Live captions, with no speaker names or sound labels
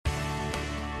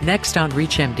Next on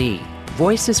ReachMD,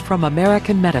 Voices from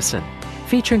American Medicine,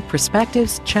 featuring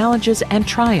perspectives, challenges, and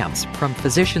triumphs from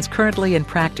physicians currently in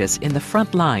practice in the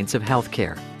front lines of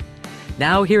healthcare.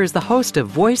 Now here is the host of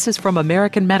Voices from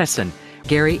American Medicine,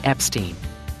 Gary Epstein.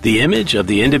 The image of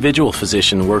the individual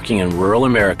physician working in rural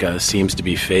America seems to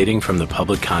be fading from the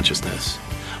public consciousness.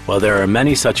 While there are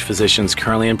many such physicians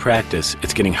currently in practice,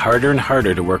 it's getting harder and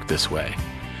harder to work this way.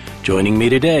 Joining me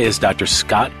today is Dr.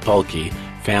 Scott Bulky,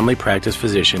 family practice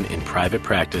physician in private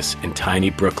practice in tiny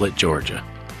Brooklet, Georgia.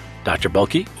 Dr.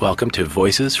 Bulky, welcome to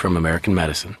Voices from American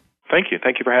Medicine. Thank you.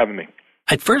 Thank you for having me.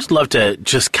 I'd first love to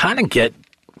just kind of get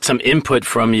some input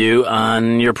from you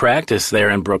on your practice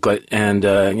there in Brooklet and,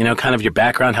 kind of your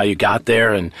background, how you got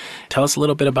there, and tell us a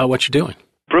little bit about what you're doing.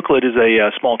 Brooklet is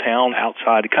a small town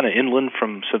outside, kind of inland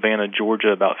from Savannah,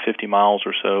 Georgia, about 50 miles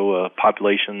or so,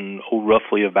 population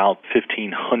roughly about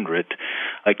 1,500.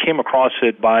 I came across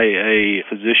it by a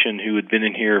physician who had been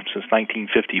in here since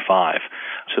 1955.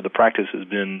 So the practice has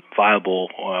been viable,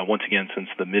 once again, since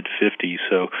the mid-50s.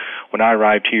 So when I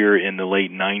arrived here in the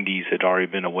late 90s, it had already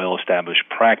been a well-established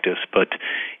practice, but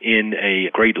in a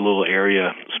great little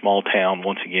area, small town,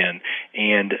 once again,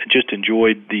 and just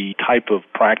enjoyed the type of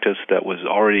practice that was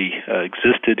already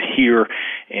existed here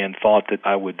and thought that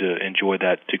I would enjoy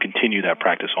that to continue that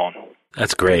practice on.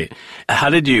 That's great. How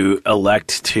did you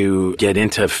elect to get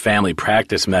into family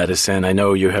practice medicine? I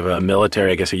know you have a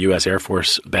military, a U.S. Air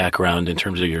Force background in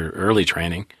terms of your early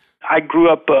training. I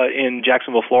grew up in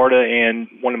Jacksonville, Florida, and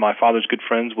one of my father's good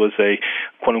friends was a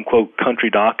quote-unquote country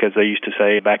doc, as they used to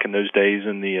say back in those days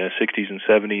in the 60s and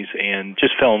 70s, and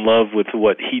just fell in love with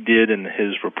what he did and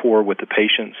his rapport with the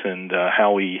patients and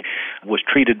how he was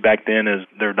treated back then as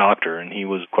their doctor, and he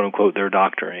was quote-unquote their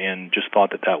doctor, and just thought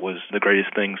that that was the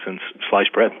greatest thing since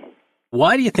sliced bread.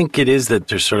 Why do you think it is that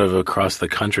there's sort of across the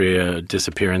country a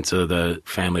disappearance of the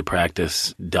family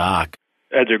practice doc?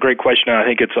 That's a great question. I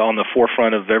think it's on the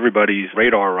forefront of everybody's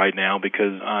radar right now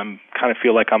because I'm kind of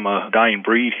feel like I'm a dying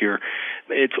breed here.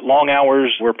 It's long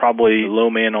hours. We're probably low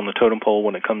man on the totem pole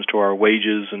when it comes to our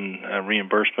wages and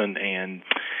reimbursement, and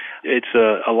it's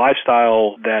a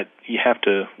lifestyle that you have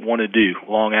to want to do.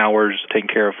 Long hours, taking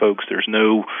care of folks. There's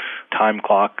no time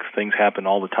clock. Things happen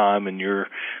all the time, and you're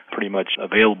pretty much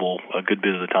available a good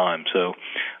bit of the time. So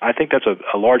I think that's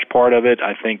a large part of it.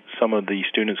 I think some of the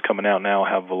students coming out now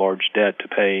have a large debt to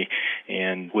pay,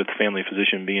 and with family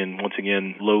physician being, once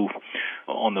again, low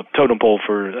on the totem pole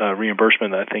for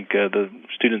reimbursement, I think the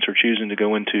students are choosing to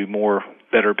go into more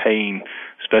better paying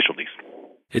specialties.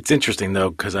 It's interesting, though,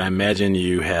 because I imagine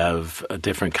you have a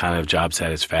different kind of job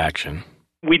satisfaction.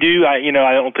 We do. I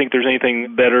don't think there's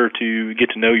anything better to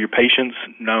get to know your patients,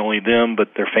 not only them, but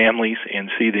their families,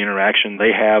 and see the interaction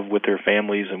they have with their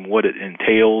families and what it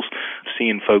entails.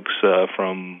 Seeing folks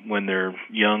from when they're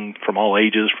young, from all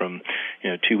ages, from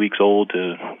 2 weeks old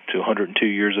to 102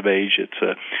 years of age.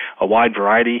 It's a wide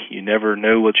variety. You never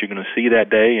know what you're going to see that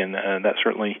day, and that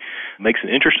certainly makes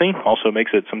it interesting. Also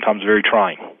makes it sometimes very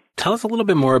trying. Tell us a little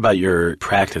bit more about your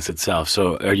practice itself.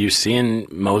 So are you seeing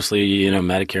mostly,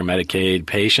 Medicare, Medicaid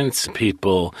patients,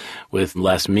 people with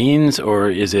less means, or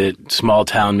is it small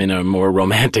town in a more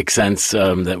romantic sense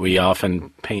that we often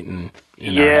paint in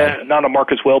not a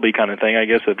Marcus Welby kind of thing, I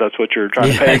guess, if that's what you're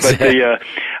trying to say. Exactly. But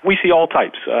we see all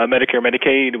types, Medicare,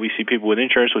 Medicaid. We see people with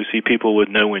insurance. We see people with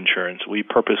no insurance. We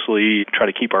purposely try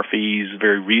to keep our fees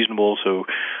very reasonable, so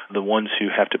the ones who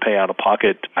have to pay out of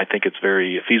pocket, I think it's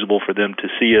very feasible for them to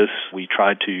see us. We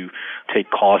try to take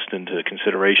cost into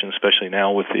consideration, especially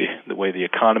now with the way the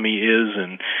economy is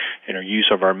and our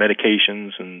use of our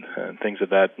medications and things of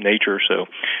that nature. So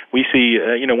we see,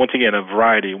 once again, a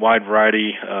wide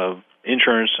variety of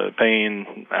insurance,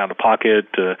 paying out of pocket,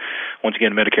 once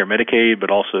again, Medicare, Medicaid,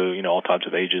 but also, all types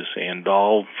of ages, and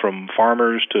all from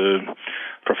farmers to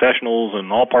professionals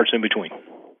and all parts in between.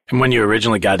 And when you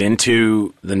originally got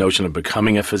into the notion of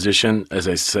becoming a physician, as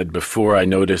I said before, I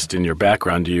noticed in your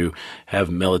background you have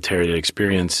military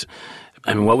experience.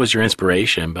 I mean, what was your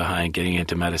inspiration behind getting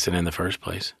into medicine in the first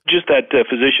place? Just that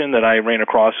physician that I ran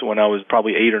across when I was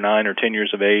probably 8 or 9 or 10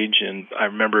 years of age, and I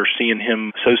remember seeing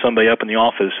him sew somebody up in the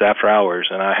office after hours,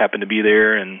 and I happened to be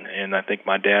there, and I think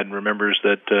my dad remembers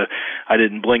that I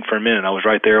didn't blink for a minute. I was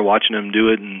right there watching him do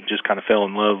it and just kind of fell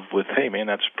in love with, hey, man,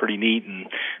 that's pretty neat, and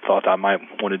thought I might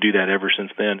want to do that ever since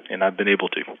then, and I've been able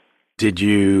to. Did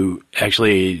you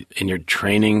actually, in your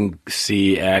training,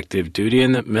 see active duty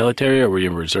in the military, or were you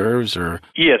in reserves? Or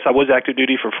Yes, I was active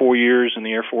duty for 4 years in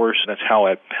the Air Force. That's how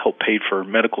I helped pay for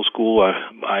medical school.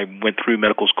 I went through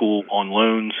medical school on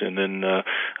loans, and then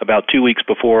about 2 weeks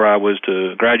before I was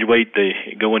to graduate,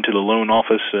 they go into the loan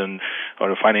office or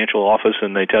the financial office,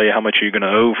 and they tell you how much you're going to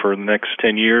owe for the next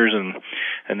 10 years.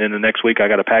 And then the next week I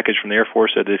got a package from the Air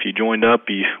Force that if you joined up,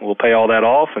 we'll pay all that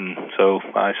off, and so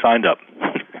I signed up.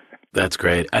 That's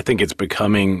great. I think it's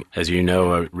becoming, as you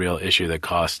know, a real issue, the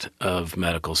cost of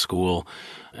medical school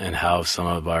and how some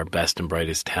of our best and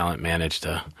brightest talent manage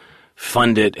to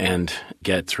fund it and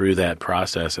get through that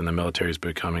process. And the military is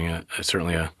becoming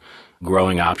certainly a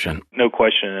growing option. No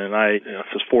question. And it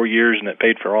was 4 years, and it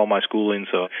paid for all my schooling.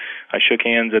 So I shook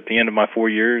hands at the end of my 4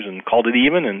 years and called it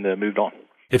even and moved on.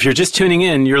 If you're just tuning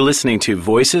in, you're listening to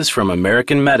Voices from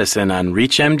American Medicine on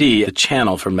ReachMD, a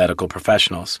channel for medical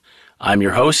professionals. I'm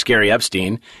your host, Gary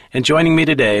Epstein, and joining me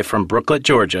today from Brooklet,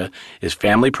 Georgia, is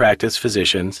family practice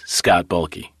physician Scott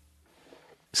Boelke.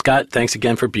 Scott, thanks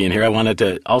again for being here. I wanted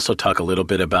to also talk a little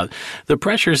bit about the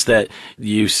pressures that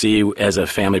you see as a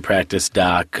family practice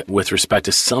doc with respect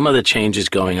to some of the changes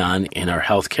going on in our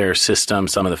healthcare system,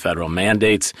 some of the federal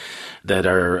mandates that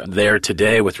are there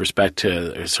today with respect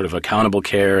to sort of accountable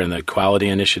care and the quality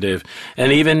initiative,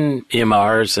 and even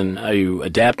EMRs. And are you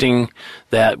adapting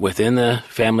that within the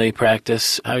family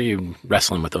practice? How are you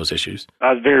wrestling with those issues?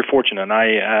 I was very fortunate.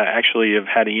 I actually have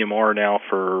had EMR now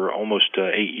for almost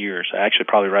 8 years. Actually,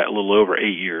 probably right a little over 8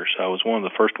 years. I was one of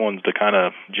the first ones to kind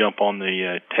of jump on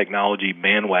the technology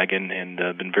bandwagon, and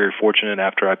been very fortunate.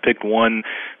 After I picked one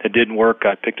that didn't work,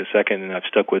 I picked a second, and I've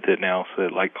stuck with it now, so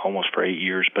like almost for 8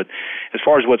 years. But as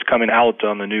far as what's coming out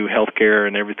on the new healthcare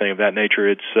and everything of that nature,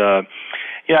 it's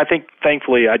I think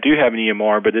thankfully I do have an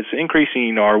EMR, but it's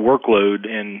increasing our workload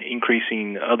and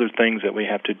increasing other things that we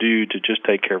have to do to just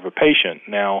take care of a patient.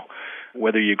 Now,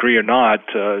 whether you agree or not,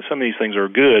 some of these things are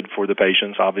good for the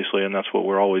patients, obviously, and that's what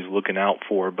we're always looking out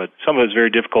for. But some of it's very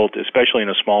difficult, especially in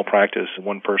a small practice,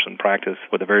 one-person practice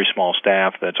with a very small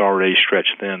staff that's already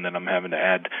stretched thin, that I'm having to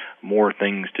add more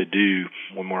things to do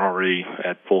when we're already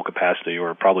at full capacity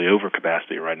or probably over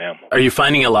capacity right now. Are you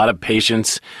finding a lot of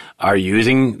patients are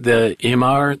using the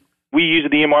EMR? We use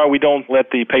the EMR. We don't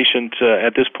let the patient,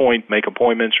 at this point, make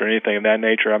appointments or anything of that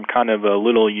nature. I'm kind of a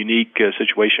little unique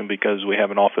situation because we have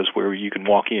an office where you can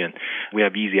walk in. We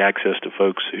have easy access to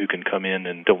folks who can come in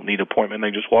and don't need an appointment.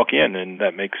 They just walk in, and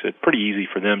that makes it pretty easy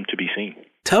for them to be seen.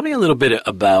 Tell me a little bit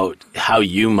about how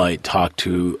you might talk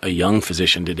to a young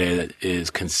physician today that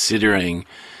is considering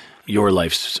your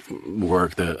life's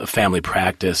work, the family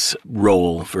practice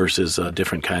role versus a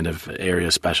different kind of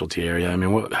specialty area. I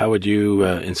mean, how would you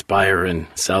inspire and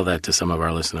sell that to some of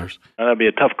our listeners? That'd be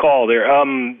a tough call there.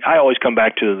 I always come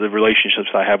back to the relationships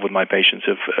I have with my patients.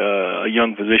 If a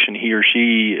young physician, he or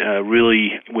she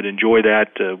really would enjoy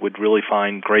that, would really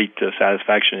find great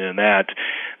satisfaction in that,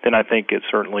 then I think it's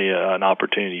certainly an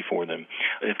opportunity for them.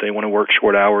 If they want to work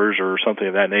short hours or something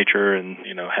of that nature and,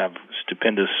 have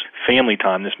stupendous family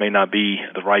time, this may not be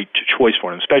the right choice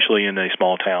for them, especially in a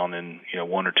small town and,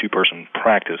 1 or 2 person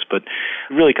practice. But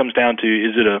it really comes down to,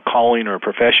 is it a calling or a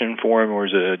profession for them, or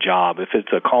is it a job? If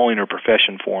it's a calling or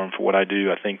profession for them for what I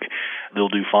do, I think they'll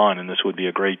do fine, and this would be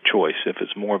a great choice. If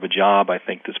it's more of a job, I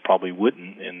think this probably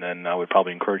wouldn't, and then I would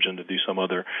probably encourage them to do some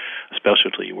other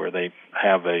specialty where they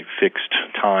have a fixed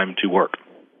time to work.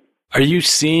 Are you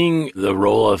seeing the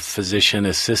role of physician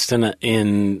assistant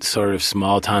in sort of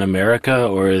small-town America,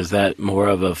 or is that more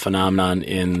of a phenomenon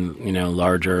in,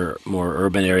 larger, more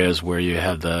urban areas where you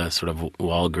have the sort of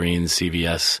Walgreens,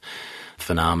 CVS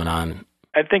phenomenon?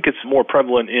 I think it's more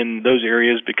prevalent in those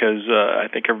areas because I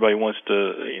think everybody wants to,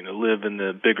 live in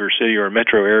the bigger city or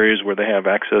metro areas where they have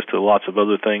access to lots of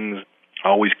other things. I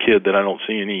always kid that I don't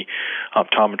see any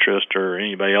optometrist or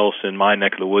anybody else in my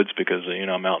neck of the woods because,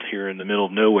 I'm out here in the middle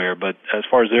of nowhere. But as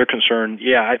far as they're concerned,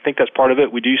 I think that's part of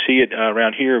it. We do see it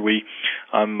around here.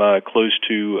 I'm close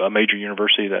to a major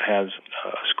university that has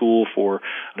a school for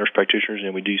nurse practitioners,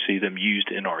 and we do see them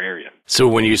used in our area. So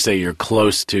when you say you're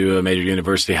close to a major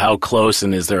university, how close,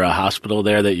 and is there a hospital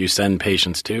there that you send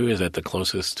patients to? Is that the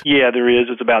closest? Yeah, there is.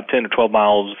 It's about 10 to 12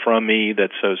 miles from me.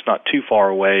 So it's not too far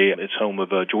away. It's home of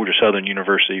Georgia Southern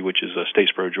University, which is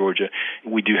Statesboro, Georgia.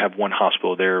 We do have one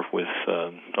hospital there with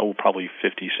probably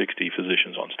 50, 60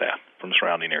 physicians on staff from the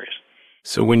surrounding areas.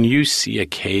 So when you see a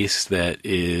case that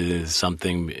is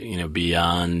something,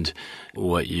 beyond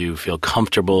what you feel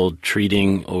comfortable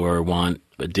treating or want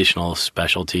additional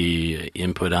specialty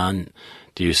input on,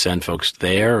 do you send folks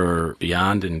there or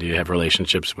beyond? And do you have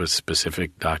relationships with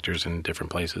specific doctors in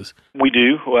different places? We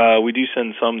do. We do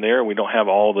send some there. We don't have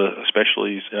all the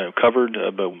specialties covered,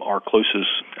 but our closest,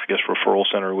 referral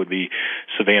center would be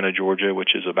Savannah, Georgia,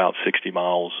 which is about 60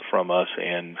 miles from us,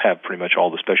 and have pretty much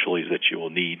all the specialties that you will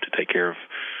need to take care of.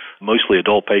 Mostly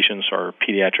adult patients or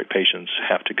pediatric patients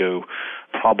have to go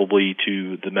probably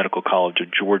to the Medical College of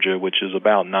Georgia, which is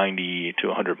about 90 to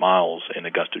 100 miles in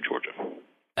Augusta, Georgia.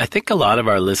 I think a lot of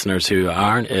our listeners who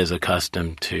aren't as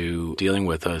accustomed to dealing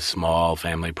with a small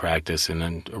family practice in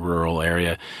a rural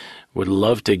area would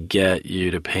love to get you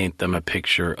to paint them a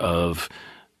picture of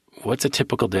what's a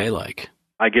typical day like.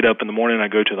 I get up in the morning, I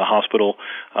go to the hospital,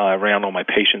 I round all my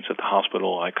patients at the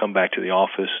hospital. I come back to the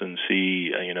office and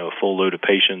see, a full load of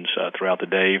patients throughout the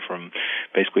day from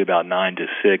basically about 9 to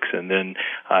 6. And then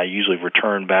I usually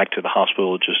return back to the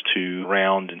hospital just to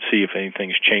round and see if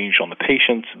anything's changed on the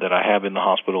patients that I have in the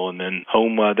hospital, and then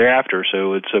home thereafter.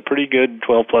 So it's a pretty good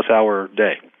 12-plus hour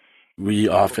day. We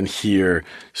often hear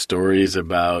stories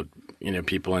about,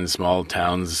 people in small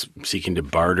towns seeking to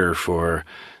barter for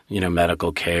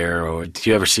medical care. Or do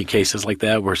you ever see cases like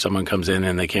that where someone comes in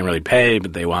and they can't really pay,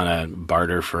 but they want to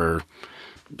barter for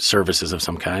services of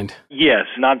some kind? Yes,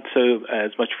 not so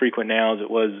as much frequent now as it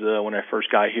was when I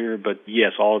first got here, but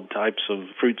yes, all types of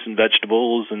fruits and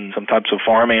vegetables and some types of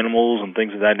farm animals and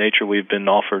things of that nature. We've been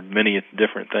offered many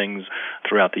different things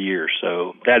throughout the years.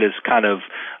 So that is kind of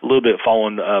a little bit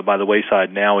fallen by the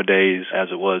wayside nowadays as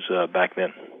it was back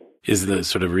then. Is the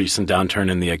sort of recent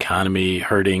downturn in the economy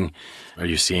hurting? Are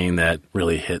you seeing that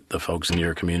really hit the folks in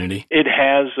your community? It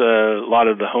has. A lot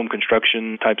of the home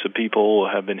construction types of people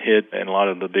have been hit, and a lot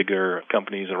of the bigger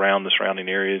companies around the surrounding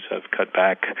areas have cut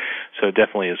back. So it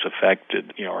definitely has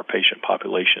affected, our patient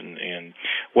population. And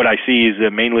what I see is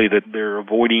that mainly that they're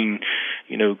avoiding,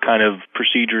 kind of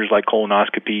procedures like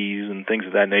colonoscopies and things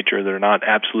of that nature that are not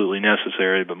absolutely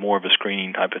necessary, but more of a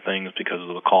screening type of things because of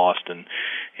the cost.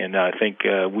 And I think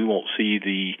we won't see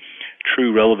the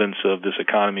true relevance of this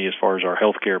economy as far as our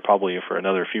healthcare probably for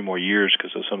another few more years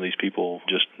because of some of these people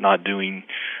just not doing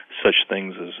such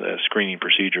things as screening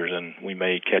procedures, and we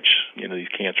may catch these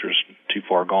cancers too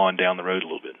far gone down the road a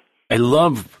little bit. I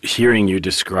love hearing you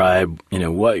describe,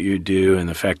 what you do and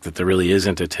the fact that there really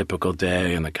isn't a typical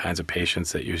day and the kinds of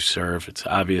patients that you serve. It's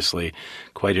obviously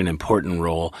quite an important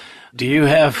role. Do you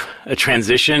have a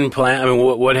transition plan? I mean,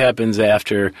 what happens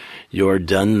after you're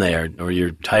done there or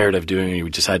you're tired of doing it and you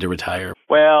decide to retire?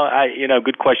 Well,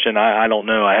 good question. I don't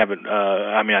know. I haven't,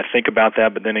 I think about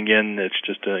that, but then again, it's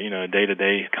just a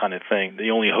day-to-day kind of thing.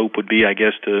 The only hope would be, I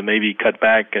guess, to maybe cut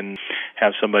back and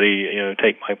have somebody,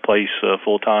 take my place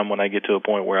full-time when I get to a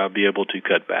point where I'll be able to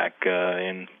cut back.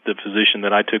 And the physician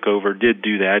that I took over did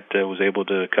do that, was able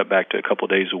to cut back to a couple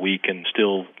of days a week and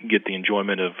still get the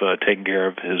enjoyment of taking care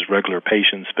of his regular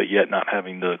patients, but yet not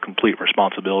having the complete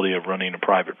responsibility of running a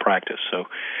private practice. So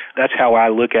that's how I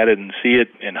look at it and see it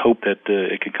and hope that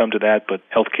it could come to that. But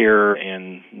healthcare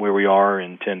and where we are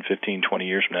in 10, 15, 20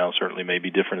 years from now certainly may be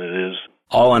different than it is.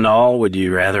 All in all, would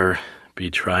you rather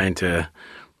be trying to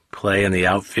play in the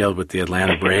outfield with the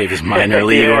Atlanta Braves minor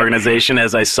league organization,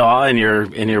 as I saw in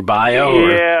your bio?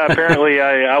 Yeah, apparently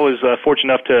I was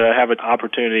fortunate enough to have an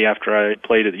opportunity after I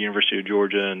played at the University of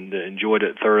Georgia and enjoyed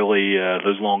it thoroughly.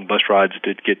 Those long bus rides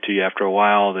did get to you after a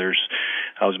while.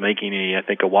 I was making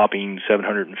a whopping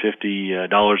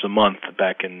 $750 a month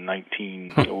back in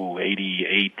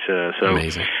 1988. So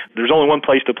amazing. There's only one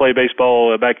place to play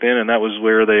baseball back then, and that was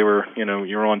where they were,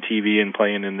 you're on TV and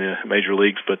playing in the major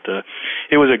leagues. But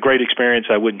it was a great experience.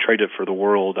 I wouldn't trade it for the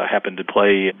world. I happened to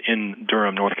play in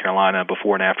Durham, North Carolina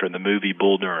before and after the movie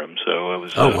Bull Durham. So it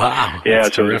was wow. Yeah,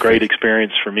 That's so it was a great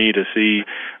experience for me to see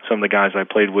some of the guys I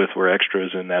played with were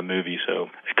extras in that movie. So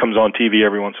it comes on TV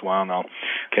every once in a while, and I'll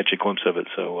catch a glimpse of it.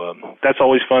 So that's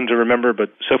always fun to remember. But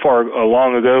so far,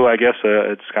 long ago, I guess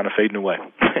it's kind of fading away.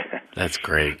 That's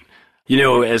great.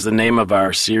 As the name of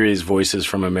our series, Voices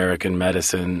from American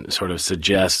Medicine, sort of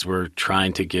suggests, we're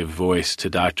trying to give voice to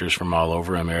doctors from all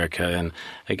over America. And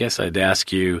I guess I'd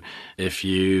ask you if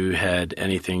you had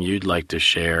anything you'd like to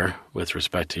share with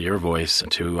respect to your voice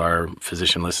to our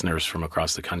physician listeners from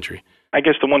across the country. I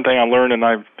guess the one thing I learned, and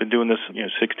I've been doing this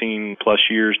 16 plus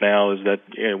years now, is that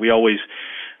we always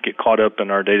get caught up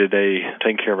in our day-to-day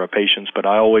taking care of our patients, but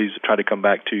I always try to come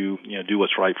back to do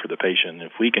what's right for the patient.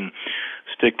 If we can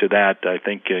stick to that, I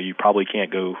think you probably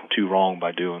can't go too wrong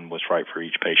by doing what's right for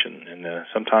each patient. And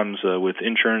sometimes with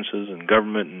insurances and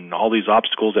government and all these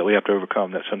obstacles that we have to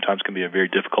overcome, that sometimes can be a very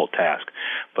difficult task.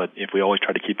 But if we always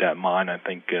try to keep that in mind, I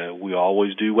think we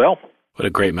always do well. What a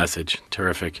great message.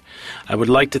 Terrific. I would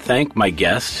like to thank my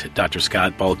guest, Dr.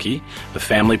 Scott Bulky, a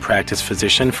family practice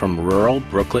physician from rural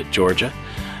Brooklet, Georgia,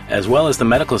 as well as the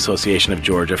Medical Association of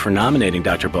Georgia for nominating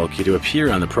Dr. Bulky to appear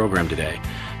on the program today.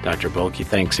 Dr. Bulky,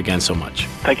 thanks again so much.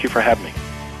 Thank you for having me.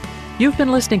 You've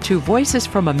been listening to Voices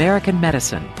from American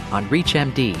Medicine on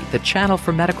ReachMD, the channel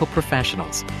for medical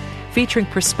professionals, featuring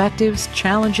perspectives,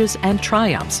 challenges, and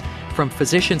triumphs from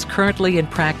physicians currently in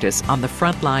practice on the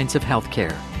front lines of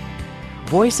healthcare.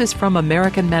 Voices from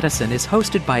American Medicine is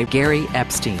hosted by Gary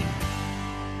Epstein.